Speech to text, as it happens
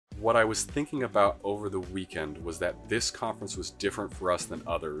what I was thinking about over the weekend was that this conference was different for us than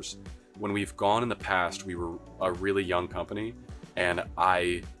others. When we've gone in the past, we were a really young company, and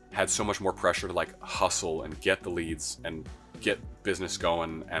I had so much more pressure to like hustle and get the leads and get business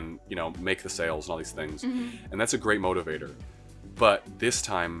going and, you know, make the sales and all these things. And that's a great motivator. But this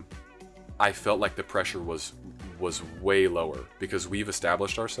time I felt like the pressure was way lower because we've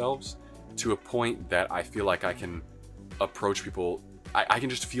established ourselves to a point that I feel like I can approach people. I can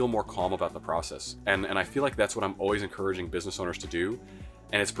just feel more calm about the process. And I feel like that's what I'm always encouraging business owners to do.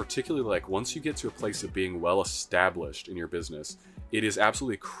 And it's particularly like once you get to a place of being well established in your business, it is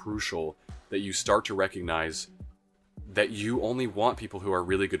absolutely crucial that you start to recognize that you only want people who are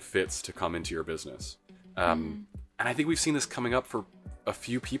really good fits to come into your business. And I think we've seen this coming up for a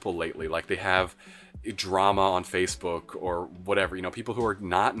few people lately. Like they have drama on Facebook or whatever, you know, people who are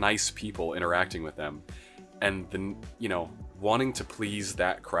not nice people interacting with them. And then, you know, wanting to please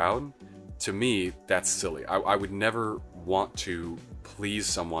that crowd, to me, that's silly. I would never want to please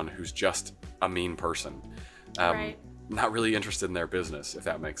someone who's just a mean person. Right. Not really interested in their business, if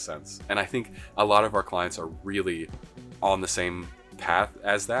that makes sense. And I think a lot of our clients are really on the same path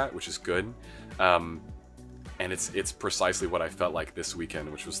as that, which is good. And it's precisely what I felt like this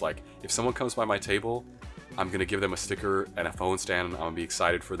weekend, which was like, if someone comes by my table, I'm going to give them a sticker and a phone stand. I'm going to be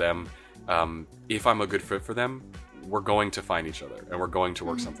excited for them. If I'm a good fit for them, we're going to find each other and we're going to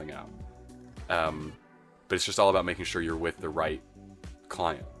work something out. But it's just all about making sure you're with the right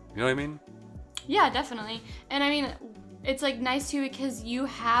client. You know what I mean? Yeah, definitely. And I mean, it's like nice too because you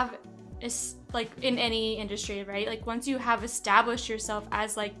have, like in any industry, right? Like once you have established yourself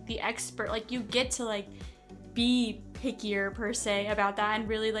as like the expert, like you get to like be pickier per se about that and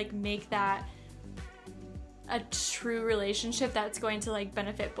really like make that a true relationship that's going to like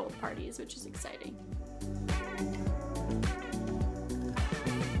benefit both parties, which is exciting.